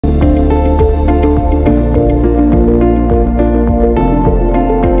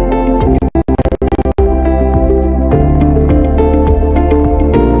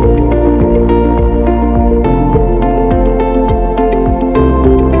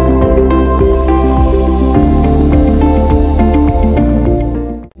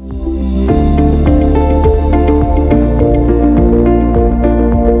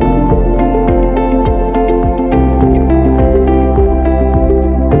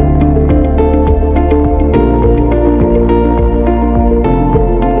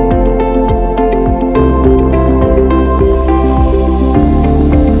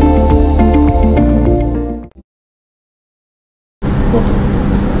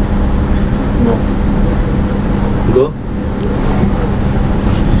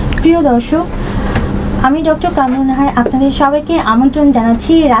প্রিয় দর্শক, আমি ডক্টর কামরুন নাহার আপনাদের সবাইকে আমন্ত্রণ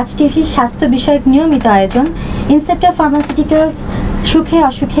জানাচ্ছি রাজ টিভির স্বাস্থ্য বিষয়ক নিয়মিত আয়োজন ইনসেপ্টার ফার্মাসিউটিক্যালস সুখে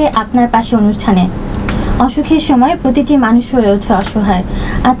অসুখে আপনার পাশে অনুষ্ঠানে। অসুখের সময় প্রতিটি মানুষ হয়ে ওঠে অসহায়,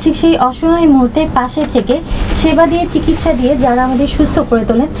 আর ঠিক সেই অসহায় মুহূর্তে পাশে থেকে সেবা দিয়ে চিকিৎসা দিয়ে যারা আমাদের সুস্থ করে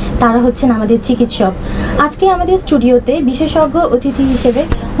তোলেন তারা হচ্ছেন আমাদের চিকিৎসক। আজকে আমাদের স্টুডিওতে বিশেষজ্ঞ অতিথি হিসেবে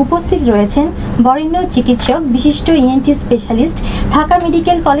উপস্থিত রয়েছেন বরেণ্য চিকিৎসক, বিশিষ্ট ENT specialist, Dhaka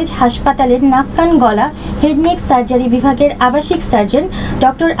medical college হাসপাতালের নাক কান গলা হেড নেক সার্জারি বিভাগের আবাসিক surgeon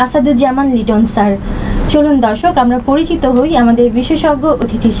doctor Asaduzzaman Liton sir. চলুন দর্শক, আমরা পরিচিত হই আমাদের বিশেষজ্ঞ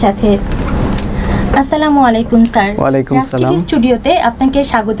অতিথির সাথে। আসসালামু আলাইকুম স্যার। ওয়ালাইকুম আসসালাম। রাজ টিভি স্টুডিওতে আপনাকে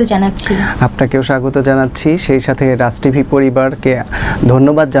স্বাগত জানাচ্ছি। আপনাকেও স্বাগত জানাচ্ছি, সেই সাথে রাজ টিভি পরিবারকে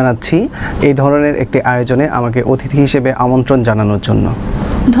ধন্যবাদ জানাচ্ছি এই ধরনের একটি আয়োজনে আমাকে অতিথি হিসেবে আমন্ত্রণ জানানোর জন্য।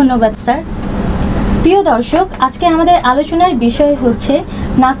 ধন্যবাদ স্যার। প্রিয় দর্শক, আজকে আমাদের আলোচনার বিষয় হচ্ছে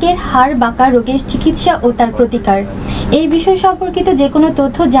নাকের হাড় বাঁকা রোগের চিকিৎসা ও তার প্রতিকার। এই বিষয় সম্পর্কিত যে কোনো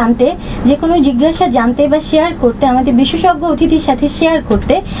তথ্য জানতে, যে কোনো জিজ্ঞাসা জানতে বা শেয়ার করতে, আমাদের বিশেষজ্ঞ অতিথির সাথে শেয়ার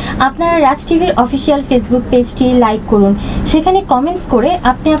করতে আপনারা রাজ টিভির অফিসিয়াল ফেসবুক পেজটি লাইক করুন। সেখানে কমেন্টস করে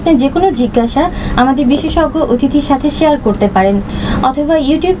আপনি আপনার যে কোনো জিজ্ঞাসা আমাদের বিশেষজ্ঞ অতিথির সাথে শেয়ার করতে পারেন, অথবা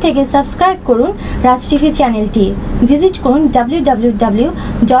ইউটিউব থেকে সাবস্ক্রাইব করুন রাজ টিভি চ্যানেলটি। ভিজিট করুন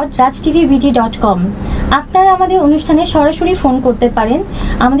www.rajtvbt.com। আপনারা আমাদের অনুষ্ঠানে সরাসরি ফোন করতে পারেন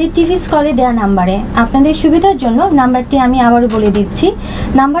আমাদের টিভি স্ক্রলে দেওয়া নাম্বারে। আপনাদের সুবিধার জন্য নাম্বারটি আমি আবারও বলে দিচ্ছি।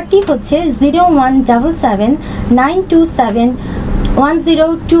 নাম্বারটি হচ্ছে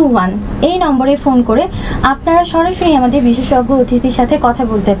 0177927101। এই নম্বরে ফোন করে আপনারা সরাসরি আমাদের বিশেষজ্ঞ অতিথির সাথে কথা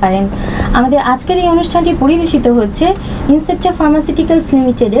বলতে পারেন। আমাদের আজকের এই অনুষ্ঠানটি পরিবেশিত হচ্ছে ইনসেপ্টার ফার্মাসিউটিক্যালস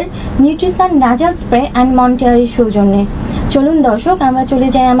লিমিটেডের নিউট্রিশন নাজাল স্প্রে অ্যান্ড মন্টেয়ারের সৌজন্যে। চলুন দর্শক, আমরা চলে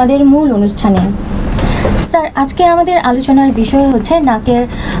যাই আমাদের মূল অনুষ্ঠানে। স্যার, আজকে আমাদের আলোচনার বিষয় হচ্ছে নাকের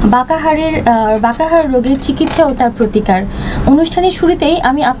বাঁকাহাড় রোগের চিকিৎসা ও তার প্রতিকার। অনুষ্ঠানের শুরুতেই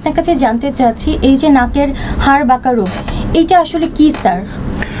আমি আপনার কাছে জানতে চাচ্ছি, এই যে নাকের হাড় বাঁকা রোগ, এইটা আসলে কি স্যার?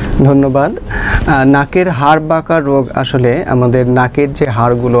 ধন্যবাদ। নাকের হাড় বাঁকা রোগ আসলে আমাদের নাকের যে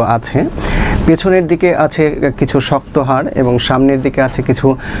হাড়গুলো আছে, পেছনের দিকে আছে কিছু শক্ত হাড় এবং সামনের দিকে আছে কিছু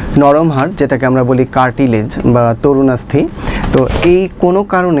নরম হাড়, যেটাকে আমরা বলি কার্টিলেজ বা তরুণাস্থি। তো এই কোনো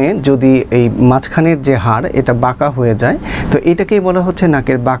কারণে যদি এই মাঝখানের যে হাড় এটা বাঁকা হয়ে যায়, তো এটাকেই বলা হচ্ছে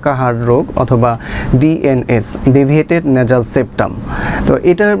নাকের বাঁকা হাড় রোগ অথবা ডিএনএস, ডেভিয়েটেড নেজাল সেপ্টাম। তো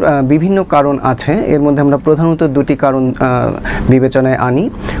এটার বিভিন্ন কারণ আছে, এর মধ্যে আমরা প্রধানত দুটি কারণ বিবেচনায় আনি।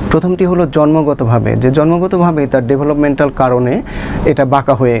 প্রথমটি হলো জন্মগতভাবে, যে জন্মগতভাবে তার ডেভেলপমেন্টাল কারণে এটা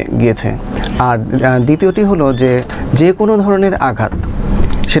বাঁকা হয়ে গিয়েছে। আর দ্বিতীয়টি হলো যে কোনো ধরনের আঘাত,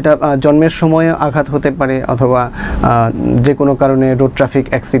 সেটা জন্মের সময়ে আঘাত হতে পারে অথবা যে কোনো কারণে রোড ট্রাফিক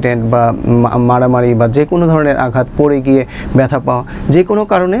অ্যাক্সিডেন্ট বা মারামারি বা যে কোনো ধরনের আঘাত, পড়ে গিয়ে ব্যথা পাওয়া, যে কোনো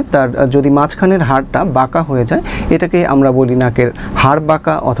কারণে তার যদি মাঝখানের হাড়টা বাঁকা হয়ে যায়, এটাকে আমরা বলি নাকের হাড়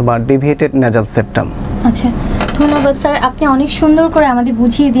বাঁকা অথবা ডেভিয়েটেড নেজাল সেপ্টাম। আচ্ছা, ধন্যবাদ স্যার। আপনি অনেক সুন্দর করে আমাদের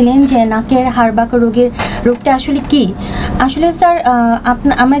বুঝিয়ে দিলেন যে নাকের হাড় বাঁকা রোগটা আসলে কি। আসলে স্যার,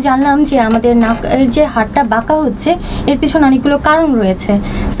 আমরা জানলাম যে আমাদের নাকের যে হাড়টা বাঁকা হচ্ছে এর পিছনে অনেকগুলো কারণ রয়েছে।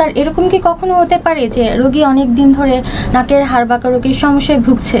 স্যার, এরকম কি কখনো হতে পারে যে রোগী অনেক দিন ধরে নাকের হাড় বাঁকা রোগের সমস্যায়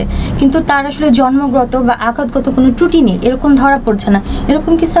ভুগছে, কিন্তু তার আসলে জন্মগত বা আঘাতগত কোনো ত্রুটি নেই, এরকম ধরা পড়ছে না,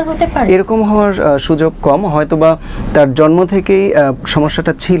 এরকম কি স্যার হতে পারে? এরকম হওয়ার সুযোগ কম, হয়তোবা তার জন্ম থেকেই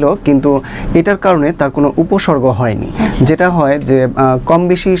সমস্যাটা ছিল, কিন্তু এটার কারণে তার কোনো উপসর্গ হয়নি। যেটা হয় যে কম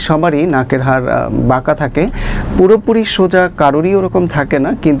বেশি সবারই নাকের হাড় বাঁকা থাকে, পুরোপুরি সোজা কারোরই ওরকম থাকে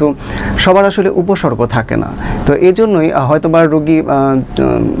না, কিন্তু সবার আসলে উপসর্গ থাকে না। তো এই জন্যই হয়তোবা রোগী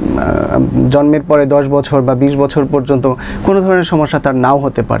জন্মের পরে 10 বছর বা 20 বছর পর্যন্ত কোনো ধরনের সমস্যা তার নাও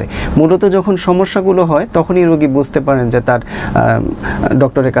হতে পারে। মূলত যখন সমস্যাগুলো হয় তখনই রোগী বুঝতে পারেন যে তার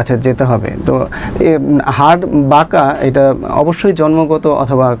ডক্টরের কাছে যেতে হবে। তো হাড় বাঁকা এটা অবশ্যই জন্মগত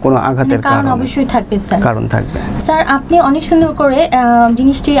অথবা কোনো আঘাতের কারণ অবশ্যই থাকবে স্যার, কারণ থাকবে। স্যার, আপনি অনেক সুন্দর করে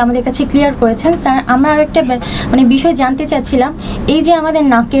জিনিসটি আমাদের কাছে ক্লিয়ার করেছেন। স্যার, আমরা আর একটা বিষয় জানতে চাচ্ছিলাম, এই যে আমাদের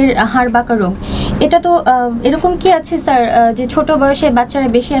নাকের হাড় বাঁকা রোগ, এটা তো এরকম কি আছে স্যার যে ছোট বয়সে বাচ্চারা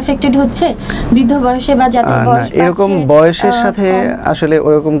বেশি এফেক্টেড হচ্ছে, বৃদ্ধ বয়সে বা যাদের বয়স এরকম বয়সের সাথে আসলে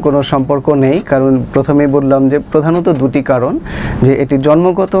ওরকম কোনো সম্পর্ক নেই। কারণ প্রথমেই বললাম যে প্রধানত দুটি কারণ, যে এটি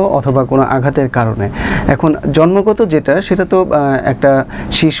জন্মগত অথবা কোনো আঘাতের কারণে। এখন জন্মগত যেটা, সেটা তো একটা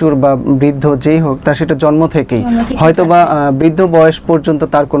শিশুর বা বৃদ্ধ যেই হোক তার সেটা জন্ম থেকেই, হয়তো বা বৃদ্ধ বয়স পর্যন্ত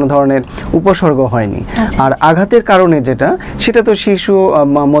তার কোনো ধরনের উপসর্গ হয়নি। আর আঘাতের কারণে যেটা, সেটা তো শিশু,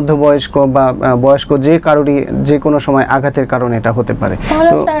 মধ্যবয়স্ক বা বয়স্ক যে কারোরই যে কোনো সময় আঘাতের কারণে এটা হতে পারে।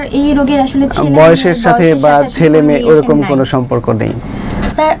 তো স্যার, এই রোগের আসলে বয়সের সাথে বা ছেলে মেয়ে ওরকম কোনো সম্পর্ক নেই।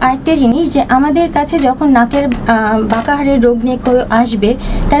 স্যার আরেকটা জিনিস, যে আমাদের কাছে যখন নাকের বাঁকা হাড়ের রোগ নিয়ে কেউ আসবে,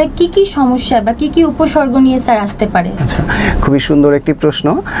 তারা কি কি সমস্যা বা কি কি উপসর্গ নিয়ে স্যার আসতে পারে? আচ্ছা, খুবই সুন্দর একটি প্রশ্ন।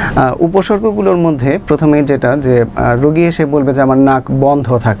 উপসর্গগুলোর মধ্যে প্রথমে যেটা, যে রোগী এসে বলবে যে আমার নাক বন্ধ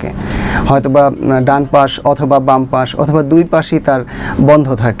থাকে, হয়তোবা ডান পাশ অথবা বাম পাশ অথবা দুই পাশই তার বন্ধ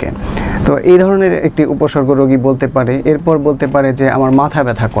থাকে। তো এই ধরনের একটি উপসর্গ রোগী বলতে পারে। এরপর বলতে পারে যে আমার মাথা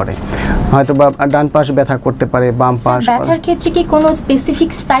ব্যথা করে, হয়তোবা ডান পাশ ব্যথা করতে পারে, বাম পাশ। ব্যথার ক্ষেত্রে কি কোনো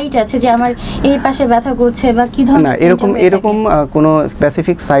স্পেসিফিক সাইট আছে যে আমার এই পাশে ব্যথা করছে বা কি ধরনের? না, এরকম কোনো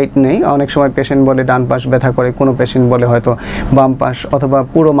স্পেসিফিক সাইট নেই। অনেক সময় পেশেন্ট বলে ডান পাশ ব্যথা করে, কোনো পেশেন্ট বলে হয়তো বাম পাশ, অথবা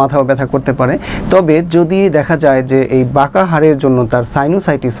পুরো মাথাও ব্যথা করতে পারে। তবে যদি দেখা যায় যে এই বাঁকা হাড়ের জন্য তার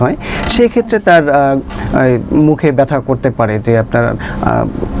সাইনোসাইটিস হয়, সেক্ষেত্রে তার মুখে ব্যথা করতে পারে, যে আপনার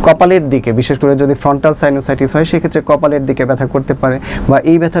কপালের দিকে, বিশেষ করে যদি ফ্রন্টাল সাইনোসাইটিস হয় সেক্ষেত্রে কপালের দিকে ব্যথা করতে পারে, বা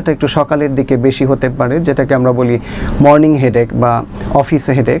এই ব্যথাটা একটু সকালের দিকে বেশি হতে পারে, যেটাকে আমরা বলি মর্নিং হেডেক বা অফিস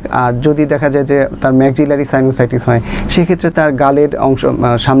হেডেক। আর যদি দেখা যায় যে তার ম্যাক্সিলারি সাইনোসাইটিস হয়, সেক্ষেত্রে তার গালের অংশ,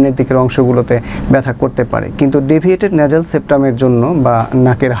 সামনের দিকের অংশগুলোতে ব্যথা করতে পারে। কিন্তু ডেভিয়েটেড ন্যাজাল সেপ্টামের জন্য বা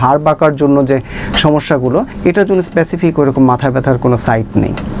নাকের হাড় বাঁকার জন্য যে সমস্যাগুলো, এটার জন্য স্পেসিফিক ওরকম মাথা ব্যথার কোনো সাইট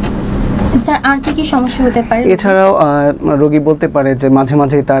নেই। স্যার আর কি কি সমস্যা হতে পারে? এছাড়াও রোগী বলতে পারে যে মাঝে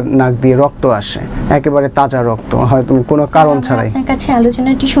মাঝেই তার নাক দিয়ে রক্ত আসে, একেবারে তাজা রক্ত, হয়তো কোনো কারণ ছাড়াই। আপনার কাছে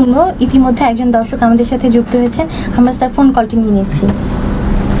আলোচনাটি শুনবো। ইতিমধ্যে একজন দর্শক আমাদের সাথে যুক্ত হয়েছেন, আমরা স্যার ফোন কলটি নিয়ে নিচ্ছি।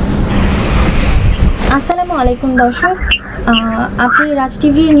 আসসালামু আলাইকুম দর্শক, আপনি রাজ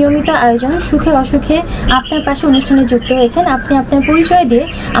টিভির নিয়মিত আয়োজন সুখে অসুখে আপনার পাশে অনুষ্ঠানে যুক্ত হয়েছেন। আপনি আপনার পরিচয় দিয়ে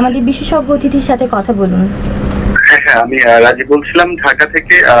আমাদের বিশেষজ্ঞ অতিথির সাথে কথা বলুন। হ্যাঁ, আমি রাজি বলছিলাম ঢাকা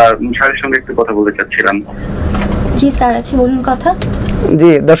থেকে। স্যারের সঙ্গে একটু কথা বলতে চাচ্ছিলাম। জি স্যার, আছে, বলুন কথা।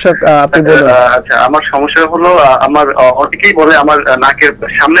 জি দর্শক, আপনি বলুন। আচ্ছা, আমার সমস্যা হলো, আমার অনেকেই বলে আমার নাকের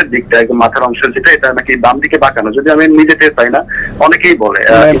সামনের দিকটা, একদম মাথার অংশ যেটা, এটা নাকি বাম দিকে বাঁকানো। যদি আমি নিজে টের পাই না, অনেকেই বলে।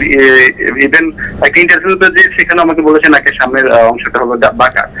 ইভেন একটা ইন্টারভিউতে যে সেখানে আমাকে বলেছে নাকের সামনের অংশটা হলো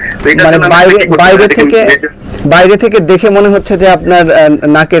বাঁকা। বাইরে থেকে দেখে মনে হচ্ছে যে আপনার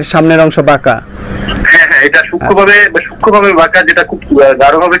নাকের সামনের অংশ বাঁকা। হ্যাঁ, এটা সূক্ষ্মভাবে বাঁকা, যেটা খুব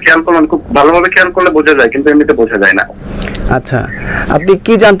গাঢ়ভাবে খেয়াল করলে, খুব ভালোভাবে খেয়াল করলে বোঝা যায়, কিন্তু এমনিতে বোঝা যায় না। আচ্ছা, আপনি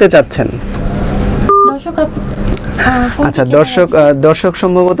কি জানতে চাচ্ছেন? আচ্ছা, দর্শক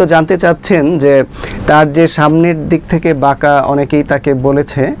সম্ভবত জানতে চাচ্ছেন যে তার যে সামনের দিক থেকে বাঁকা, অনেকেই তাকে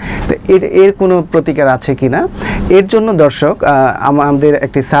বলেছে, তো এর কোনো প্রতিকার আছে কিনা। এর জন্য দর্শক, আমাদের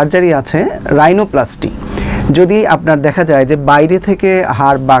একটি সার্জারি আছে, রাইনোপ্লাস্টি। যদি আপনার দেখা যায় যে বাইরে থেকে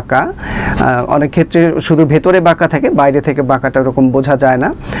হাড় বাঁকা, অনেক ক্ষেত্রে শুধু ভেতরে বাঁকা থাকে, বাইরে থেকে বাঁকাটা ওরকম বোঝা যায় না,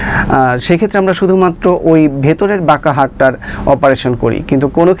 সেক্ষেত্রে আমরা শুধুমাত্র ওই ভেতরের বাঁকা হাড়টার অপারেশন করি। কিন্তু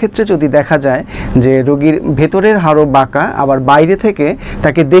কোনো ক্ষেত্রে যদি দেখা যায় যে রোগীর ভেতরের হাড়ও বাঁকা, আবার বাইরে থেকে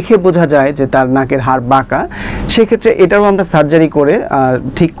তাকে দেখে বোঝা যায় যে তার নাকের হাড় বাঁকা, সেক্ষেত্রে এটাও আমরা সার্জারি করে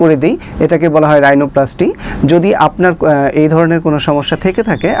ঠিক করে দিই। এটাকে বলা হয় রাইনোপ্লাস্টি। যদি আপনার এই ধরনের কোনো সমস্যা থেকে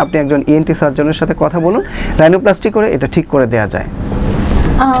থাকে, আপনি একজন ইএনটি সার্জনের সাথে কথা বলুন, রাইনোপ্লাস্টি করে এটা ঠিক করে দেওয়া যায়।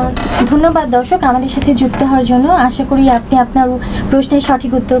 ধন্যবাদ দর্শক আমাদের সাথে যুক্ত হওয়ার জন্য। আশা করি আপনি আপনার প্রশ্নের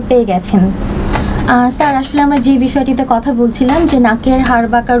সঠিক উত্তর পেয়ে গেছেন। স্যার, আসলে আমরা যে বিষয়টিতে কথা বলছিলাম, যে নাকের হাড়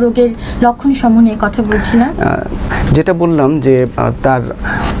বাঁকা রোগের লক্ষণ সমূহ নিয়ে কথা বলছিলাম, যেটা বললাম যে তার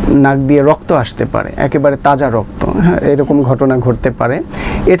নাক দিয়ে রক্ত আসতে পারে, একেবারে তাজা রক্ত, হ্যাঁ, এরকম ঘটনা ঘটতে পারে।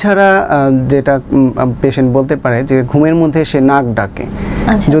 এছাড়া যেটা পেশেন্ট বলতে পারে যে ঘুমের মধ্যে সে নাক ডাকে।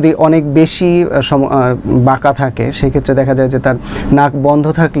 যদি অনেক বেশি বাঁকা থাকে, সেক্ষেত্রে দেখা যায় যে তার নাক বন্ধ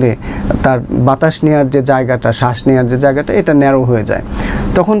থাকলে তার বাতাস নেওয়ার যে জায়গাটা, শ্বাস নেওয়ার যে জায়গাটা, এটা ন্যারো হয়ে যায়।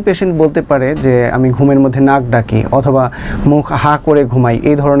 তখন পেশেন্ট বলতে পারে যে আমি ঘুমের মধ্যে নাক ডাকি, অথবা মুখ হা করে ঘুমাই।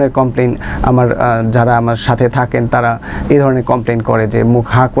 এই ধরনের কমপ্লেন যারা আমার সাথে থাকেন তারা এই ধরনের কমপ্লেন করে যে মুখ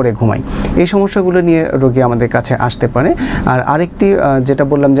হা করে ঘুমাই। এই সমস্যাগুলো নিয়ে রোগী আমাদের কাছে আসতে পারে। আর আরেকটি যেটা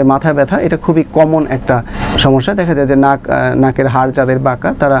বললাম যে মাথা ব্যথা, এটা খুবই কমন একটা সমস্যা। দেখা যায় যে নাকের হাড় যাদের বাঁকা,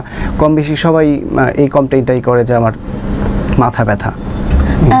 তারা কম বেশি সবাই এই কমপ্লেনটাই করে যে আমার মাথা ব্যথা।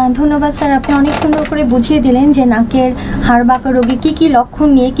 ধন্যবাদ স্যার, আপনি অনেক সুন্দর করে বুঝিয়ে দিলেন যে নাকের হাড় বাঁকা রোগী কী কী লক্ষণ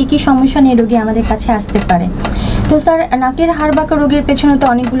নিয়ে, কী কী সমস্যা নিয়ে রোগী আমাদের কাছে আসতে পারে। তো স্যার, নাকের হাড় বাঁকা রোগের পেছনে তো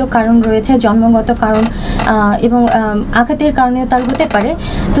অনেকগুলো কারণ রয়েছে, জন্মগত কারণ এবং আঘাতের কারণেও তার হতে পারে।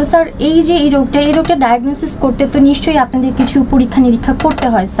 তো স্যার, এই রোগটা ডায়াগনোসিস করতে তো নিশ্চয়ই আপনাদের কিছু পরীক্ষা নিরীক্ষা করতে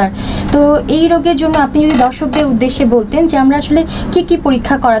হয় স্যার। তো এই রোগের জন্য আপনি যদি দর্শকদের উদ্দেশ্যে বলতেন যে আমরা আসলে কী কী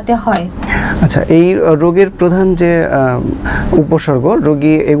পরীক্ষা করাতে হয়। আচ্ছা, এই রোগের প্রধান যে উপসর্গ, রোগী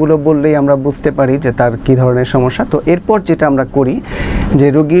এগুলো বললেই আমরা বুঝতে পারি যে তার কী ধরনের সমস্যা। তো এরপর যেটা আমরা করি যে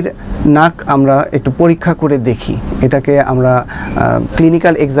রোগীর নাক আমরা একটু পরীক্ষা করে দেখি এটাকে আমরা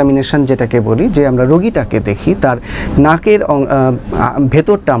ক্লিনিক্যাল এক্সামিনেশন যেটাকে বলি, যে আমরা রোগীটাকে দেখি, তার নাকের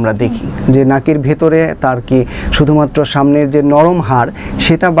ভেতরটা আমরা দেখি যে নাকের ভেতরে তার কি শুধুমাত্র সামনের যে নরম হাড়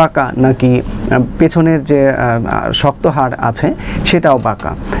সেটা বাঁকা, নাকি পেছনের যে শক্ত হাড় আছে সেটাও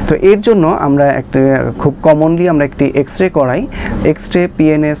বাঁকা। তো এর জন্য আমরা একটা খুব কমনলি আমরা একটি এক্সরে করাই, এক্সরে,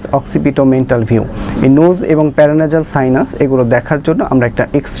 পিএনএস, অক্সিপিটোমেন্টাল ভিউ, এই নোজ এবং প্যারানাজাল সাইনাস এগুলো দেখার জন্য আমরা একটা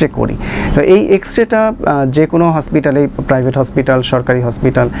এক্সরে করি। তো এই এক্সরেটা যে কোনো হসপিটালে, প্রাইভেট হসপিটাল, সরকারি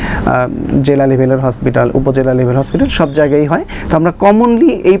হসপিটাল, জেলা লেভেলের হসপিটাল, উপজেলা লেভেল হসপিটাল, সব জায়গায় হয়। তো আমরা কমনলি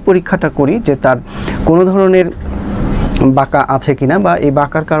এই পরীক্ষাটা করি যে তার কোনো ধরনের বাঁকা আছে কিনা বা এই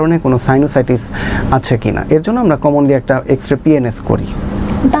বাঁকার কারণে কোনো সাইনোসাইটিস আছে কিনা, এর জন্য আমরা কমনলি একটা এক্সরে পিএনএস করি।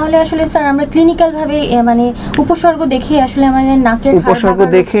 তাহলে আসলে স্যার আমরা ক্লিনিক্যাল ভাবে মানে উপসর্গ দেখে আসলে আমাদের নাকের উপসর্গ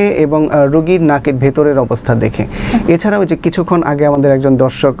দেখে এবং রোগীর নাকের ভেতরের অবস্থা দেখে। এছাড়াও যে কিছুক্ষণ আগে আমাদের একজন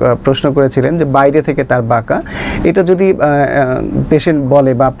দর্শক প্রশ্ন করেছিলেন যে বাইরে থেকে তার বাঁকা, এটা যদি পেশেন্ট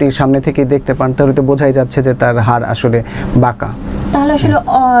বলে বা আপনি সামনে থেকে দেখতে পান তাহলে তো বোঝাই যাচ্ছে যে তার হাড় আসলে বাঁকা। তাহলে আসলে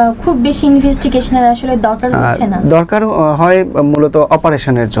খুব বেশি ইনভেস্টিগেশনের আসলে দরকার হচ্ছে না, দরকার হয় মূলত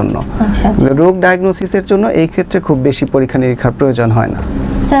অপারেশনের জন্য। আচ্ছা, রোগ ডায়াগনোসিসের জন্য এই ক্ষেত্রে খুব বেশি পরীক্ষা নিরীক্ষার প্রয়োজন হয় না।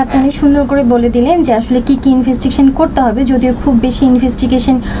 স্যার আপনি সুন্দর করে বলে দিলেন যে আসলে কি কি ইনভেস্টিগেশন করতে হবে, যদিও খুব বেশি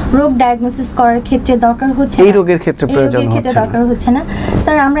ইনভেস্টিগেশন রোগ ডায়াগনোসিস করার ক্ষেত্রে দরকার হচ্ছে না, এই রোগের ক্ষেত্রে প্রয়োজন হচ্ছে না, দরকার হচ্ছে না।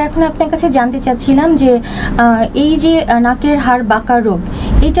 স্যার আমরা এখন আপনার কাছে জানতে চাচ্ছিলাম যে এই যে নাকের হাড় বাঁকা রোগ,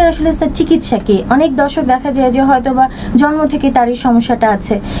 এটার আসলে স্যার চিকিৎসা কি? অনেক দর্শক দেখা যায় যে হয়তো বা জন্ম থেকে তার এই সমস্যাটা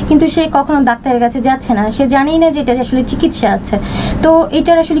আছে, কিন্তু সে কখনো ডাক্তারের কাছে যাচ্ছে না, সে জানেই না যে এটা আসলে চিকিৎসা আছে। তো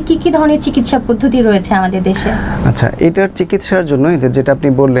এটার আসলে কি কি ধরনের চিকিৎসা পদ্ধতি রয়েছে আমাদের দেশে? আচ্ছা, এটার চিকিৎসার জন্য যেটা আপনি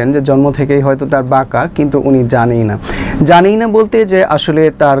বললেন যে জন্ম থেকেই হয়তো তার বাঁকা, কিন্তু উনি জানেই না বলতে যে আসলে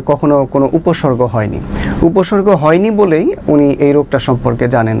তার কখনো কোনো উপসর্গ হয়নি বলেই উনি এই রোগটা সম্পর্কে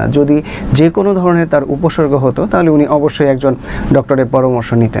জানে না। যদি যে কোনো ধরনের তার উপসর্গ হতো তাহলে উনি অবশ্যই একজন ডক্টরের পরামর্শ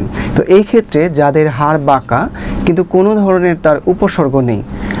নিতেন। তো এই ক্ষেত্রে যাদের হাড় বাঁকা কিন্তু কোনো ধরনের তার উপসর্গ নেই,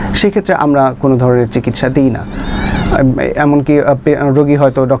 সেক্ষেত্রে আমরা কোনো ধরনের চিকিৎসা দিই না, এমনকি রোগী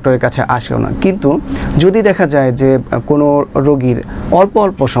হয়তো ডক্টরের কাছে আসেও না। কিন্তু যদি দেখা যায় যে কোনো রোগীর অল্প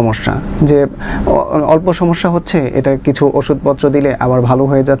সমস্যা হচ্ছে, এটা কিছু ওষুধপত্র দিলে আবার ভালো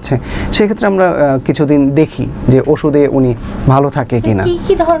হয়ে যাচ্ছে, সেক্ষেত্রে আমরা কিছুদিন দেখি যে ওষুধে উনি ভালো থাকে কিনা।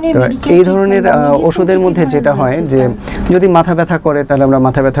 এই ধরনের ওষুধের মধ্যে যেটা হয় যে যদি মাথা ব্যথা করে তাহলে আমরা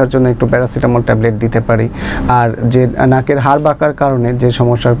মাথা ব্যথার জন্য একটু প্যারাসিটামল ট্যাবলেট দিতে পারি। আর যে নাকের হাড় বাঁকার কারণে যে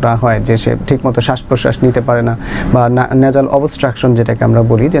সমস্যাটা হয় যে সে ঠিকমতো শ্বাস প্রশ্বাস নিতে পারে না বা নেজাল অবস্ট্রাকশন যেটাকে আমরা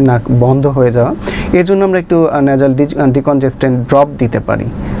বলি, যে নাক বন্ধ হয়ে যাওয়া, এর জন্য আমরা একটু নেজাল ডিকনজেস্টেন্ট ড্রপ দিতে পারি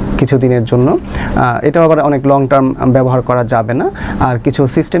কিছুদিনের জন্য। এটাও আবার অনেক লং টার্ম ব্যবহার করা যাবে না। আর কিছু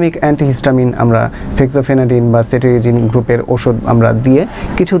সিস্টেমিক অ্যান্টিহিস্টামিন আমরা ফেক্সোফেনাডিন বা সেটেরিজিন গ্রুপের ওষুধ আমরা দিয়ে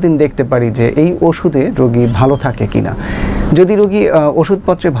কিছুদিন দেখতে পারি যে এই ওষুধে রোগী ভালো থাকে কিনা। যদি রোগী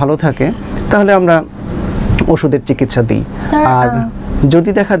ওষুধপত্রে ভালো থাকে তাহলে আমরা ওষুধের চিকিৎসা দিই। আর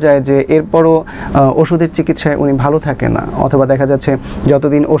যদি দেখা যায় যে এরপরও ওষুধের চিকিৎসায় উনি ভালো থাকে না, অথবা দেখা যাচ্ছে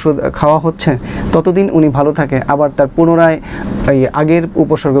যতদিন ওষুধ খাওয়া হচ্ছে ততদিন উনি ভালো থাকে, আবার তার পুনরায় এই আগের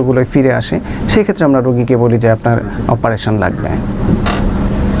উপসর্গগুলোয় ফিরে আসে, সেক্ষেত্রে আমরা রোগীকে বলি যে আপনার অপারেশন লাগবে।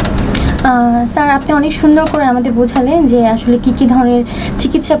 স্যার আপনি অনেক সুন্দর করে আমাদের বোঝালেন যে আসলে কি কি ধরনের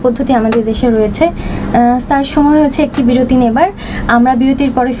চিকিৎসা পদ্ধতি আমাদের দেশে রয়েছে। স্যার সময় হচ্ছে একটি বিরতি নেবার, আমরা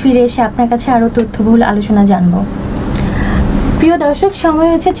বিরতির পরে ফিরে এসে আপনার কাছে আরও তথ্যবহুল আলোচনা জানব। প্রিয় দর্শক, সময়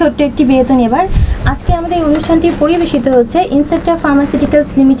হচ্ছে ছোট্ট একটি বিরতি নেবার। আজকে আমাদের এই অনুষ্ঠানটি পরিবেশিত হচ্ছে ইনসেপ্টা ফার্মাসিউটিক্যালস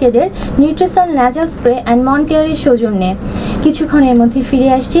লিমিটেডের নিউট্রিশন ন্যাজাল স্প্রে অ্যান্ড মন্টিয়ারের সৌজন্যে। কিছুক্ষণের মধ্যে ফিরে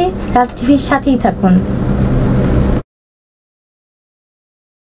আসছি, রাজ টিভির সাথেই থাকুন।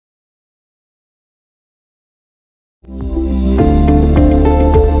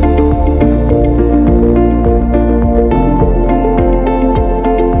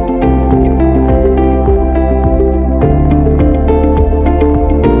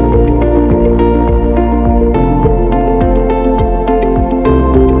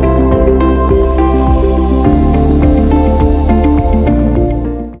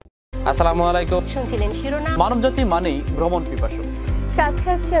 আসসালামু আলাইকুম। শুনছিলেন শিরোনাম। মানবজাতি মানেই ভ্রমণ পিপাসু। সাথে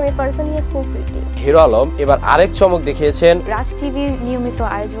আছি আমি ফারজানা ইয়াসমিন সুইটি। হিরো আলম এবার আরেক চমক দেখিয়েছেন। রাজ টিভির নিয়মিত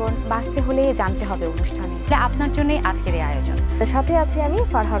আয়োজন বাঁচতে হলে জানতে হবে অনুষ্ঠানে, আপনার জন্যই আজকের এই আয়োজন। সাথে আছি আমি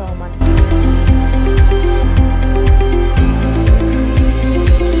ফারহা রহমান।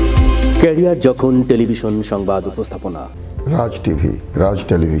 ক্যারিয়ার যখন টেলিভিশন সংবাদ উপস্থাপনা, রাজ টিভি, রাজ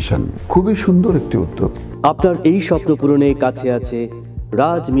টেলিভিশন খুবই সুন্দর একটি উদ্যোগ। আপনার এই স্বপ্ন পূরণে কাছে আছে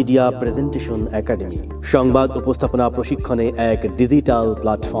রাজ মিডিয়া প্রেজেন্টেশন একাডেমি, সংবাদ উপস্থাপনা প্রশিক্ষণে এক ডিজিটাল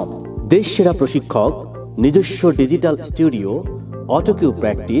প্ল্যাটফর্ম। দেশ সেরা প্রশিক্ষক, নিজস্ব ডিজিটাল স্টুডিও, অটোকিউ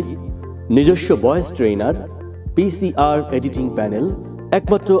প্র্যাকটিস, নিজস্ব voice trainer, PCR editing panel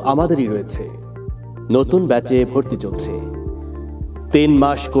একমাত্র আমাদেরই রয়েছে। নতুন ব্যাচে ভর্তি চলছে। 3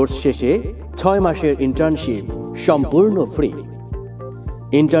 মাস কোর্স শেষে 6 মাসের ইন্টার্নশিপ সম্পূর্ণ ফ্রি।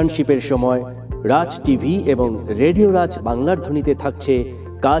 ইন্টার্নশিপের সময় রাজ টিভি এবং রেডিও রাজ বাংলার ধ্বনিতে থাকছে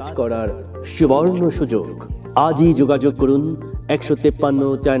কাজ করার সুবর্ণ সুযোগ। আজই যোগাযোগ করুন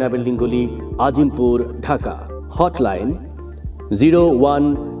 153 চায়না বিল্ডিং গলি, আজিমপুর, ঢাকা। হটলাইন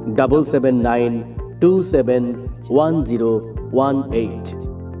 017792710118।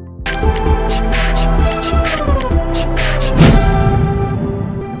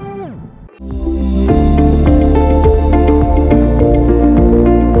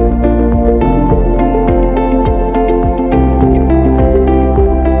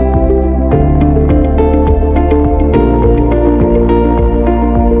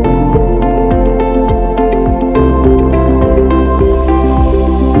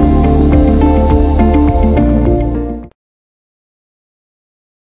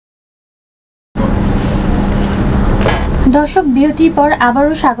 দর্শক, বিরতির পর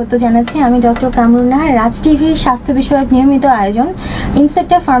আবারও স্বাগত জানাচ্ছি আমি ডক্টর কামরুন নাহার। রাজ টিভির স্বাস্থ্য বিষয়ক নিয়মিত আয়োজন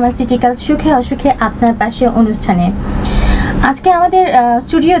ইনসেপ্টা ফার্মাসিউটিক্যালস সুখে অসুখে আপনার পাশে অনুষ্ঠানে আজকে আমাদের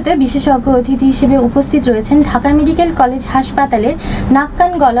স্টুডিওতে বিশেষজ্ঞ অতিথি হিসেবে উপস্থিত রয়েছেন ঢাকা মেডিকেল কলেজ হাসপাতালের নাক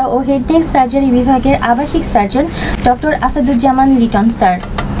কান গলা ও হেড নেক সার্জারি বিভাগের আবাসিক surgeon doctor Asaduzzaman Liton sir.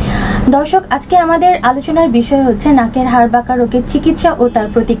 দর্শক, আজকে আমাদের আলোচনার বিষয় হচ্ছে নাকের হাড় বাঁকা রোগের চিকিৎসা ও তার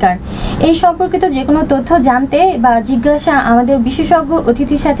প্রতিকার। এই সম্পর্কিত যে কোনো তথ্য জানতে বা জিজ্ঞাসা আমাদের বিশেষজ্ঞ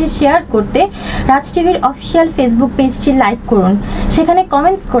অতিথির সাথে শেয়ার করতে রাজ টিভির অফিসিয়াল ফেসবুক পেজটি লাইক করুন। সেখানে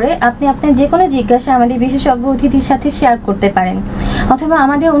কমেন্টস করে আপনি আপনার যে কোনো জিজ্ঞাসা আমাদের বিশেষজ্ঞ অতিথির সাথে শেয়ার করতে পারেন, অথবা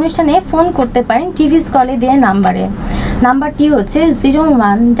আমাদের অনুষ্ঠানে ফোন করতে পারেন টিভি স্ক্রলে দেওয়া নাম্বারে। নাম্বারটি হচ্ছে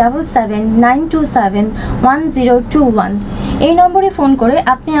 017792711021। এই নম্বরে ফোন করে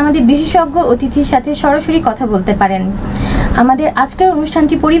আপনি আমাদের বিশেষজ্ঞ অতিথির সাথে সরাসরি কথা বলতে পারেন। আমাদের আজকের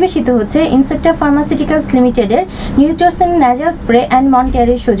অনুষ্ঠানটি পরিবেশিত হচ্ছে ইনসেপ্টা ফার্মাসিউটিক্যালস লিমিটেডের নিউট্রোসেন ন্যাজাল স্প্রে অ্যান্ড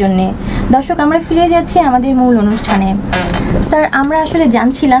মন্টিয়ারের সৌজন্যে। দর্শক, আমরা ফিরে যাচ্ছি আমাদের মূল অনুষ্ঠানে। স্যার, আমরা আসলে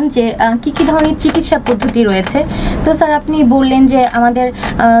জানছিলাম যে কি ধরনের চিকিৎসা পদ্ধতি রয়েছে। তো স্যার, আপনি বললেন যে আমাদের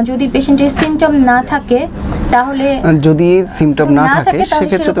যদি পেশেন্টের সিমটম না থাকে, তাহলে যদি সিমটম না থাকে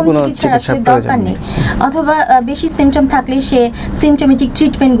সেক্ষেত্রে তো কোনো চিকিৎসার দরকার নেই, অথবা বেশি সিমটম থাকলে সে সিমটোমেটিক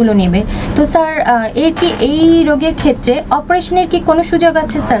ট্রিটমেন্টগুলো নেবে। তো স্যার, এই রোগের ক্ষেত্রে অপারেশনের কি কোনো সুযোগ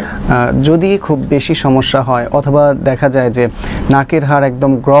আছে স্যার? যদি খুব বেশি সমস্যা হয় অথবা দেখা যায় যে নাকের হাড়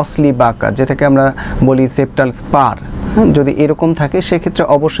একদম গ্রসলি বাঁকা, যেটাকে আমরা বলি সেপ্টাল স্পার, যদি এরকম থাকে সেক্ষেত্রে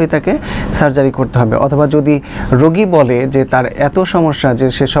অবশ্যই তাকে সার্জারি করতে হবে। অথবা যদি রোগী বলে যে তার এত সমস্যা যে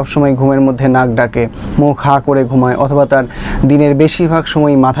সে সবসময় ঘুমের মধ্যে নাক ডাকে, মুখ হা করে ঘুমায়, অথবা তার দিনের বেশিরভাগ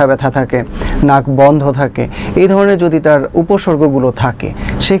সময় মাথা ব্যথা থাকে, নাক বন্ধ থাকে, এই ধরনের যদি তার উপসর্গগুলো থাকে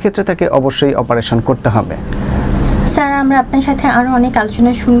সেক্ষেত্রে তাকে অবশ্যই অপারেশন করতে হবে। স্যার, আমরা আপনার সাথে আরও অনেক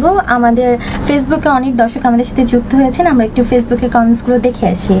আলোচনা শুনবো। আমাদের ফেসবুকে অনেক দর্শক আমাদের সাথে যুক্ত হয়েছেন, আমরা একটু ফেসবুকের কমেন্টসগুলো দেখে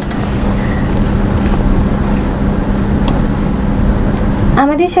আসি।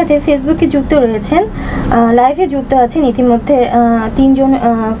 আমাদের সাথে ফেসবুকে যুক্ত রয়েছেন, লাইভে যুক্ত আছেন ইতিমধ্যে 3 জন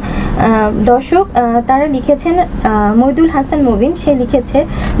দর্শক। তারা লিখেছেন মইদুল হাসান মুবিন, সে লিখেছে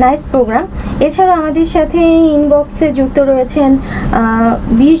নাইস প্রোগ্রাম। এছাড়াও আমাদের সাথে ইনবক্সে যুক্ত রয়েছেন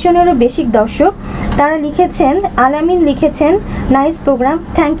 20 জনেরও বেশি দর্শক। তারা লিখেছেন, আলামিন লিখেছেন নাইস প্রোগ্রাম,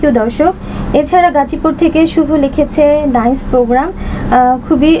 থ্যাংক ইউ দর্শক। এছাড়া গাজীপুর থেকে শুভ লিখেছে নাইস প্রোগ্রাম,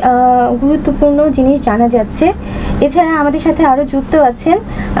 খুবই গুরুত্বপূর্ণ জিনিস জানা যাচ্ছে। এছাড়া আমাদের সাথে আরও যুক্ত আছেন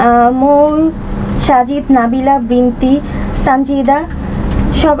মৌল, সাজিদ, নাবিলা, বৃন্তি, সঞ্জিদা।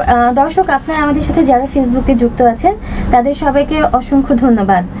 সব দর্শক, আপনারা আমাদের সাথে যারা ফেসবুকে যুক্ত আছেন তাদের সবাইকে অসংখ্য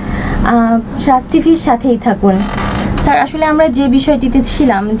ধন্যবাদ। রাজ টিভির সাথেই থাকুন। স্যার, আসলে আমরা যে বিষয়টিতে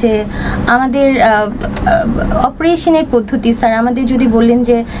ছিলাম যে আমাদের অপারেশনের পদ্ধতি, স্যার আমাদের যদি বললেন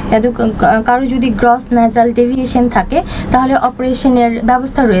যে কারো যদি গ্রস ন্যাজাল ডেভিয়েশন থাকে তাহলে অপারেশনের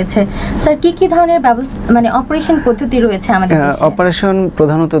ব্যবস্থা রয়েছে। স্যার, কি ধরনের ব্যবস্থা, মানে অপারেশন পদ্ধতি রয়েছে আমাদের দেশে? অপারেশন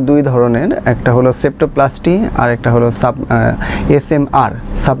প্রধানত 2 ধরনের, একটা হলো সেপ্টোপ্লাস্টি আর একটা হলো SMR,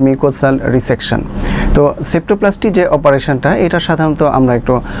 সাবমিউকোসাল রিসেকশন। তো সেপ্টোপ্লাস্টি যে অপারেশনটা, এটা সাধারণত আমরা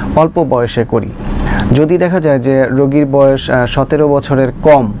একটু অল্প বয়সে করি। যদি দেখা যায় যে রোগীর বয়স 17 বছরের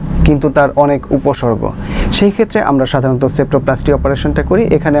কম কিন্তু তার অনেক উপসর্গ, সেই ক্ষেত্রে আমরা সাধারণত সেপ্টোপ্লাস্টি অপারেশনটা করি।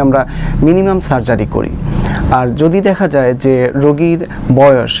 এখানে আমরা মিনিমাম সার্জারি করি। আর যদি দেখা যায় যে রোগীর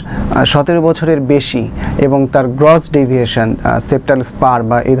বয়স 17 বছরের বেশি এবং তার গ্রস ডেভিয়েশন, সেপ্টাল স্পার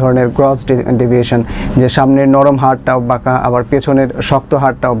বা এই ধরনের গ্রস ডেভিয়েশন, যে সামনের নরম হাড়টাও বাঁকা আবার পেছনের শক্ত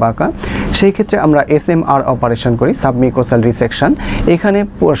হাড়টাও বাঁকা, সেই ক্ষেত্রে আমরা SMR অপারেশন করি, সাবমিউকোসাল রিসেকশন। এখানে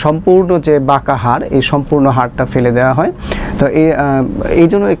সম্পূর্ণ যে বাঁকা হাড়, এই সম্পূর্ণ হাড়টা ফেলে দেওয়া হয়। তো এই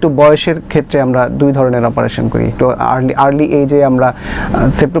জন্য একটু বয়সের ক্ষেত্রে আমরা দুই ধরনের অপারেশন করি। একটু আর্লি এজে আমরা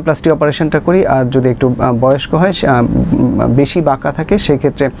সেপ্টোপ্লাস্টি অপারেশনটা করি, আর যদি একটু বয়স্ক হয়, বেশি বাঁকা থাকে,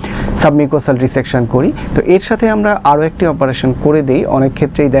 সেক্ষেত্রে সাবমিউকোসাল রিসেকশন করি। তো এর সাথে আমরা আরও একটি অপারেশন করে দিই। অনেক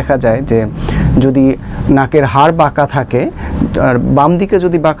ক্ষেত্রেই দেখা যায় যে যদি নাকের হাড় বাঁকা থাকে, আর বাম দিকে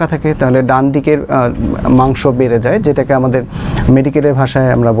যদি বাঁকা থাকে, তাহলে ডান দিকের মাংস বেড়ে যায়, যেটাকে আমাদের মেডিকেলের ভাষায়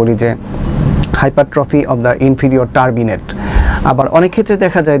আমরা বলি যে hypertrophy of the inferior turbinate. আবার অনেক ক্ষেত্রে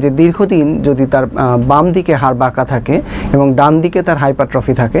দেখা যায় যে দীর্ঘদিন যদি তার বাম দিকে হাড় বাঁকা থাকে এবং ডান দিকে তার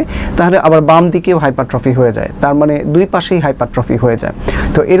হাইপারট্রফি থাকে, তাহলে আবার বাম দিকেও হাইপারট্রফি হয়ে যায়, তার মানে দুই পাশেই হাইপারট্রফি হয়ে যায়।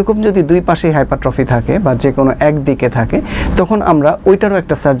 তো এরকম যদি দুই পাশেই হাইপারট্রফি থাকে বা যে কোনো একদিকে থাকে, তখন আমরা ওইটারও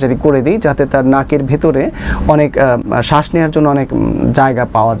একটা সার্জারি করে দিই, যাতে তার নাকের ভেতরে অনেক শ্বাস নেওয়ার জন্য অনেক জায়গা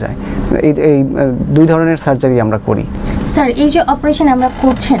পাওয়া যায়। এই দুই ধরনের সার্জারি আমরা করি। স্যার, এই যে অপারেশন আমরা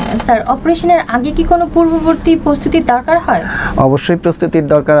করছেন, স্যার অপারেশনের আগে কি কোনো পূর্ববর্তী প্রস্তুতির দরকার হয়? অবশ্যই প্রস্তুতির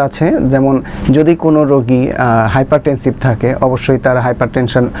দরকার আছে। যেমন যদি কোনো রোগী হাইপারটেনসিভ থাকে, অবশ্যই তার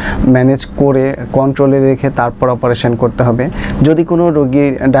হাইপারটেনশন ম্যানেজ করে কন্ট্রোলে রেখে তারপর অপারেশন করতে হবে। যদি কোনো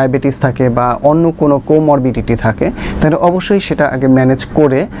রোগীর ডায়াবেটিস থাকে বা অন্য কোনো কোমরবিডিটি থাকে, তাহলে অবশ্যই সেটা আগে ম্যানেজ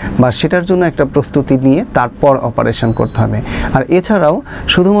করে বা সেটার জন্য একটা প্রস্তুতি নিয়ে তারপর অপারেশন করতে হবে। আর এছাড়াও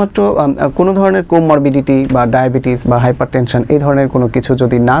শুধুমাত্র কোনো ধরনের কোমরবিডিটি বা ডায়াবেটিস বা হাইপারটেনশন এই ধরনের কোনো কিছু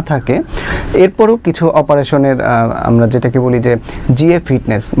যদি না থাকে, এরপরও কিছু অপারেশনের আমরা যেটাকে বলি যে জিএ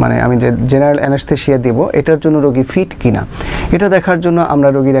ফিটনেস, মানে আমি যে জেনারেল অ্যানেস্থেসিয়া দেব, এটার জন্য রোগী ফিট কিনা এটা দেখার জন্য আমরা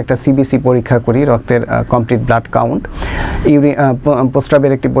রোগীর একটা সিবিসি পরীক্ষা করি, রক্তের কমপ্লিট ব্লাড কাউন্ট,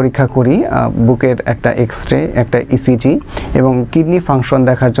 প্রস্রাবের একটি পরীক্ষা করি, বুকের একটা এক্সরে, একটা ইসিজি, এবং কিডনি ফাংশন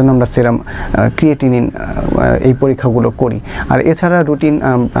দেখার জন্য আমরা সেরাম ক্রিয়েটিনিন এই পরীক্ষাগুলো করি। আর এছাড়া রুটিন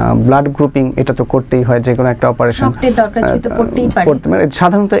ব্লাড গ্রুপিং এটা তো করতেই হয়, যে কোনো একটা অপারেশন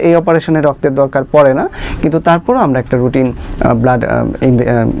সাধারণত এই অপারেশনে রক্তের দরকার পড়ে না, কিন্তু তারপরও আমরা একটা রুটিন ব্লাড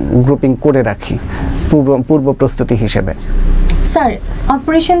গ্রুপিং করে রাখি পূর্ব প্রস্তুতি হিসেবে। স্যার,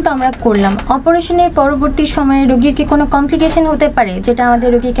 অপারেশন তো আমরা করলাম, অপারেশনের পরবর্তী সময়ে রোগীর কি কোনো কমপ্লিকেশন হতে পারে, যেটা আমাদের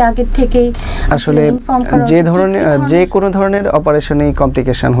রোগীকে আগে থেকেই আসলে যে কোনো ধরনের অপারেশনেই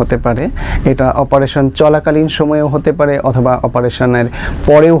কমপ্লিকেশন হতে পারে। এটা অপারেশন চলাকালীন সময়েও হতে পারে অথবা অপারেশনের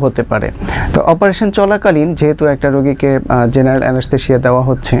পরেও হতে পারে। তো অপারেশন চলাকালীন যেহেতু একটা রোগীকে জেনারেল অ্যানেস্থেসিয়া দেওয়া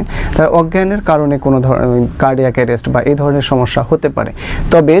হচ্ছে, তার অজ্ঞানের কারণে কোনো ধরনের কার্ডিয়াক অ্যারেস্ট বা এই ধরনের সমস্যা হতে পারে।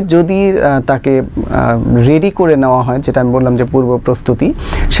 তবে যদি তাকে রেডি করে নেওয়া হয়, যেটা আমি বললাম যে পূর্ব প্রস্তুতি,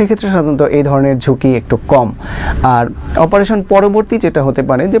 সেক্ষেত্রে সাধারণত এই ধরনের ঝুঁকি একটু কম। আর অপারেশন পরবর্তী যেটা হতে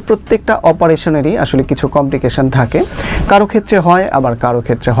পারে যে প্রত্যেকটা অপারেশনেরই আসলে কিছু কমপ্লিকেশন থাকে, কারো ক্ষেত্রে হয় আবার কারো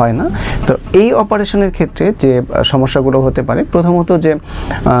ক্ষেত্রে হয় না। তো এই অপারেশনের ক্ষেত্রে যে সমস্যাগুলো হতে পারে, প্রথমত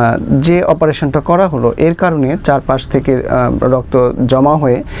যে অপারেশনটা করা হলো এর কারণে চারপাশ থেকে রক্ত জমা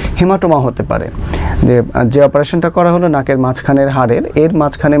হয়ে হেমাটোমা হতে পারে। যে অপারেশনটা করা হলো নাকের মাঝখানের হাড়ের, এর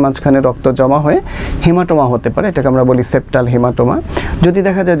মাঝখানে রক্ত জমা হয়ে হেমাটোমা হতে পারে, এটাকে আমরা বলি সেপ্টাল হেমাটোমা। যদি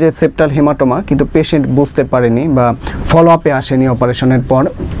দেখা যায় যে সেপ্টাল হেমাটোমা কিন্তু পেশেন্ট বুঝতে পারেনি বা ফলো আপে আসেনি অপারেশনের পর,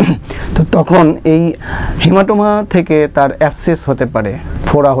 তো তখন এই হেমাটোমা থেকে তার অ্যাবসেস হতে পারে,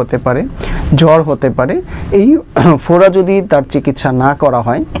 ফোড়া হতে পারে, জ্বর হতে পারে। এই ফোড়া যদি তার চিকিৎসা না করা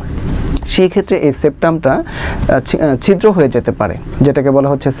হয়, সেই ক্ষেত্রে এই সেপ্টামটা ছিদ্র হয়ে যেতে পারে, যেটাকে বলা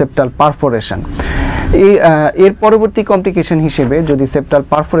হচ্ছে সেপ্টাল পারফোরেশন। এর পরবর্তী কমপ্লিকেশন হিসেবে যদি সেপ্টাল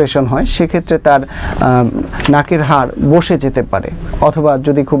পারফোরেশন হয়, সেক্ষেত্রে তার নাকের হাড় বসে যেতে পারে, অথবা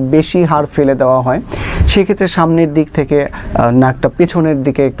যদি খুব বেশি হাড় ফেলে দেওয়া হয়, সেক্ষেত্রে সামনের দিক থেকে নাকটা পেছনের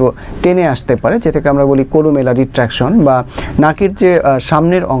দিকে একটু টেনে আসতে পারে, যেটাকে আমরা বলি কোলুমেলা রিট্রাকশন, বা নাকের যে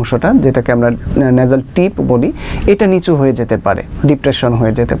সামনের অংশটা, যেটাকে আমরা নেজাল টিপ বলি, এটা নিচু হয়ে যেতে পারে, ডিপ্রেশন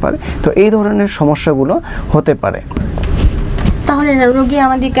হয়ে যেতে পারে। তো এই ধরনের সমস্যাগুলো হতে পারে। তাহলে রোগী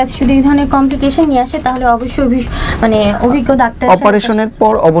আমাদের কাছে যদি এই ধরনের কমপ্লিকেশন নিয়ে আসে, তাহলে অবশ্যই অভিজ্ঞ ডাক্তার অপারেশনের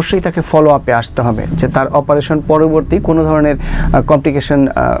পর অবশ্যই তাকে ফলো আপে আসতে হবে, যে তার অপারেশন পরবর্তী কোনো ধরনের কমপ্লিকেশন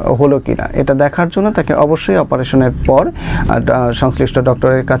হলো কিনা। এটা দেখার জন্য তাকে অবশ্যই অপারেশনের পর সংশ্লিষ্ট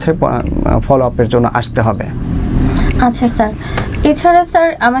ডক্টরের কাছে ফলো আপের জন্য আসতে হবে। আচ্ছা স্যার, এছাড়া স্যার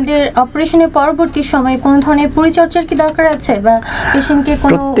আমাদের অপারেশনের পরবর্তী সময়ে কোনো ধরনের পরিচর্যার কি দরকার আছে, বা পেশেন্টকে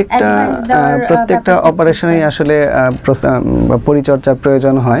কোনো অ্যাডভাইস দেওয়ার? প্রত্যেকটা অপারেশনেই আসলে পরিচর্যার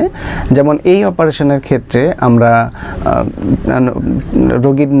প্রয়োজন হয়। যেমন এই অপারেশনের ক্ষেত্রে আমরা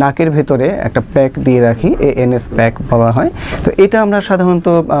রোগীর নাকের ভেতরে একটা প্যাক দিয়ে রাখি, এএনএস প্যাক বলা হয়। তো এটা আমরা সাধারণত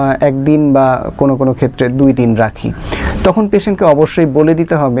একদিন বা কোনো ক্ষেত্রে 2 দিন রাখি। তখন পেশেন্টকে অবশ্যই বলে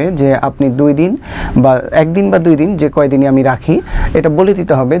দিতে হবে যে আপনি 2 দিন বা 1 দিন বা 2 দিন, যে কয়দিনই আমি রাখি, এটা বলে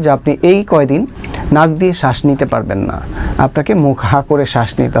দিতে হবে যে আপনি এই কয়দিন নাক দিয়ে শ্বাস নিতে পারবেন না, আপনাকে মুখ হা করে শ্বাস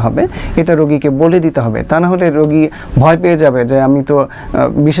নিতে হবে, এটা রোগীকে বলে দিতে হবে। তা না হলে রোগী ভয় পেয়ে যাবে যে আমি তো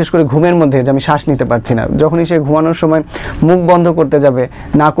বিশেষ করে ঘুমের মধ্যে যে আমি শ্বাস নিতে পারছি না, যখনই সে ঘুমানোর সময় মুখ বন্ধ করতে যাবে,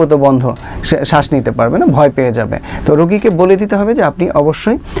 নাকও তো বন্ধ, সে শ্বাস নিতে পারবে না, ভয় পেয়ে যাবে। তো রোগীকে বলে দিতে হবে যে আপনি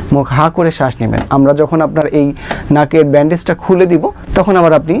অবশ্যই মুখ হা করে শ্বাস নেবেন। আমরা যখন আপনার এই নাকের ব্যান্ডেজটা খুলে দিব তখন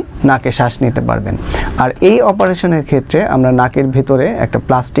আবার আপনি নাকে শ্বাস নিতে পারবেন। আর এই অপারেশনের ক্ষেত্রে আমরা নাকের ভেতরে একটা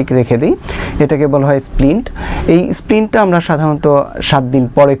প্লাস্টিক রেখে দিই, এটাকে বলা হয় স্প্লিন্ট। এই স্প্লিন্টটা আমরা সাধারণত 7 দিন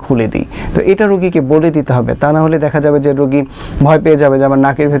পরে খুলে দিই। তো এটা রোগীকে বলে দিতে হবে, তা না হলে দেখা যাবে যে রোগী ভয় পেয়ে যাবে যে আমার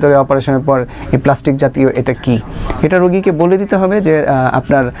নাকের ভেতরে অপারেশনের পর এই প্লাস্টিক জাতীয় এটা কি। এটা রোগীকে বলে দিতে হবে যে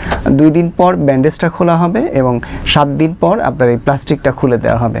আপনার 2 দিন পর ব্যান্ডেজটা খোলা হবে এবং 7 দিন পর আপনার এই প্লাস্টিকটা খুলে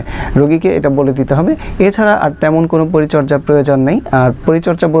দেওয়া হবে, রোগীকে এটা বলে দিতে হবে। এছাড়া আর তেমন কোনো পরিচর্যার প্রয়োজন নেই। আর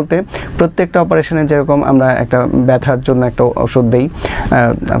পরিচর্যা বলতে প্রত্যেকটা অপারেশনে যেরকম আমরা একটা ব্যথার জন্য একটা ওষুধ দিই,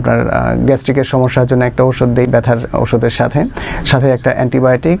 আপনার গ্যাস্ট্রিকের সমস্যার জন্য একটা ওষুধ দিই ব্যথার ওষুধের সাথে সাথে একটা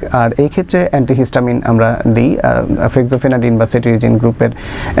অ্যান্টিবায়োটিক, আর এই ক্ষেত্রে অ্যান্টিহিস্টামিন আমরা দিই, ফেক্সোফেনাডিন বা সেটিরিজিন গ্রুপের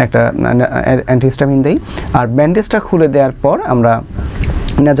একটা অ্যান্টিহিস্টামিন দিই। আর ব্যান্ডেজটা খুলে দেওয়ার পর আমরা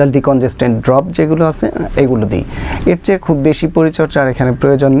নাজাল ডিকনজেস্টেন্ট ড্রপ যেগুলো আছে এগুলো দিই। এর চেয়ে খুব বেশি পরিচর্যার এখানে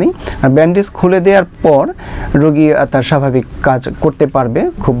প্রয়োজন নেই। আর ব্যান্ডেজ খুলে দেওয়ার পর রোগী তার স্বাভাবিক কাজ করতে পারবে,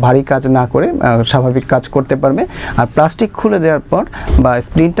 খুব ভারী কাজ না করে স্বাভাবিক কাজ করতে পারবে। আর প্লাস্টিক খুলে দেওয়ার পর বা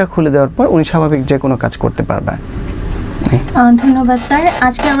স্প্লিনটা খুলে দেওয়ার পর উনি স্বাভাবিক যে কোনো কাজ করতে পারবে। ধন্যবাদ স্যার।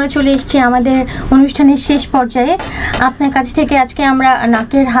 আজকে আমরা চলে এসেছি আমাদের অনুষ্ঠানের শেষ পর্যায়ে। আপনার কাছ থেকে আজকে আমরা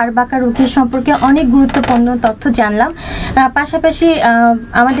নাকের হাড় বাঁকা রোগীর সম্পর্কে অনেক গুরুত্বপূর্ণ তথ্য জানলাম। পাশাপাশি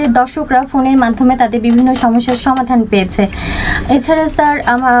আমাদের দর্শকরা ফোনের মাধ্যমে তাদের বিভিন্ন সমস্যার সমাধান পেয়েছে। এছাড়া স্যার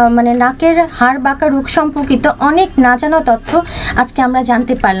মানে নাকের হাড় বাঁকা রোগ সম্পর্কিত অনেক না জানা তথ্য আজকে আমরা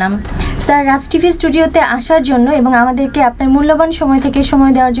জানতে পারলাম। স্যার, রাজ টিভি স্টুডিওতে আসার জন্য এবং আমাদেরকে আপনার মূল্যবান সময় থেকে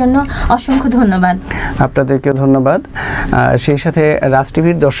সময় দেওয়ার জন্য অসংখ্য ধন্যবাদ। আপনাদেরকে ধন্যবাদ। সেই সাথে রাজ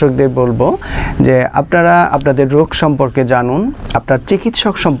টিভির দর্শকদের বলবো যে আপনারা আপনাদের রোগ সম্পর্কে জানুন, আপনার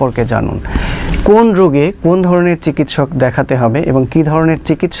চিকিৎসক সম্পর্কে জানুন, কোন রোগে কোন ধরনের চিকিৎসক দেখাতে হবে এবং কী ধরনের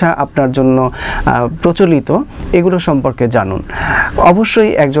চিকিৎসা আপনার জন্য প্রচলিত এগুলো সম্পর্কে জানুন।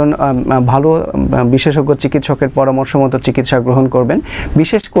 অবশ্যই একজন ভালো বিশেষজ্ঞ চিকিৎসকের পরামর্শ মতো চিকিৎসা গ্রহণ করবেন।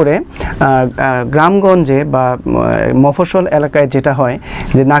 বিশেষ করে গ্রামগঞ্জে বা মফস্বল এলাকায় যেটা হয়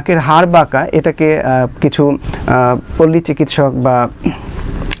যে নাকের হাড় বাঁকা, এটাকে কিছু পল্লী চিকিৎসক বা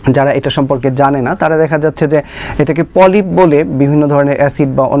যারা এটা সম্পর্কে জানে না তারা দেখা যাচ্ছে যে এটাকে পলিপ বলে বিভিন্ন ধরনের অ্যাসিড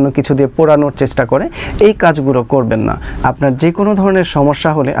বা অন্য কিছু দিয়ে পোড়ানোর চেষ্টা করে। এই কাজগুলো করবেন না। আপনার যে কোনো ধরনের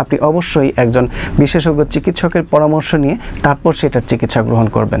সমস্যা হলে আপনি অবশ্যই একজন বিশেষজ্ঞ চিকিৎসকের পরামর্শ নিয়ে তারপর সেটার চিকিৎসা গ্রহণ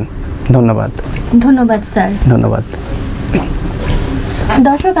করবেন। ধন্যবাদ। ধন্যবাদ স্যার। ধন্যবাদ।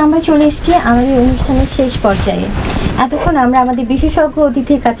 দর্শক, আমরা চলে এসেছি আমাদের অনুষ্ঠানের শেষ পর্যায়ে। এতক্ষণ আমরা আমাদের বিশেষজ্ঞ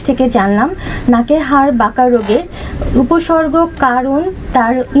অতিথির কাছ থেকে জানলাম নাকের হাড় বাঁকা রোগের উপসর্গ, কারণ,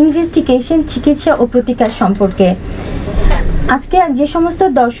 তার ইনভেস্টিগেশন, চিকিৎসা ও প্রতিকার সম্পর্কে। আজকে যে সমস্ত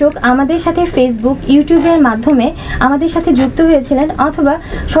দর্শক আমাদের সাথে ফেসবুক, ইউটিউবের মাধ্যমে আমাদের সাথে যুক্ত হয়েছিলেন অথবা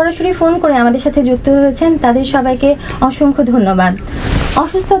সরাসরি ফোন করে আমাদের সাথে যুক্ত হয়েছেন, তাদের সবাইকে অসংখ্য ধন্যবাদ।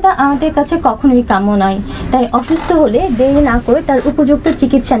 অসুস্থতা আমাদের কাছে কখনোই কাম্য নয়, তাই অসুস্থ হলে দেরি না করে তার উপযুক্ত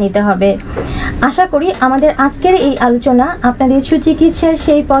চিকিৎসা নিতে হবে। আশা করি আমাদের আজকের এই আলোচনা আপনাদের সুচিকিৎসার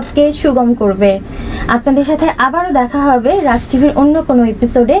সেই পথকে সুগম করবে। আপনাদের সাথে আবারও দেখা হবে রাজ টিভির অন্য কোনো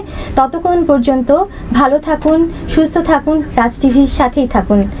এপিসোডে। ততক্ষণ পর্যন্ত ভালো থাকুন, সুস্থ থাকুন, রাজ টিভির সাথেই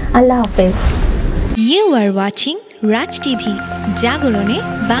থাকুন। আল্লাহ হাফেজ। You are watching Raj TV, Jagorone,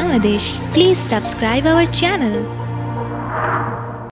 Bangladesh. Please subscribe our channel.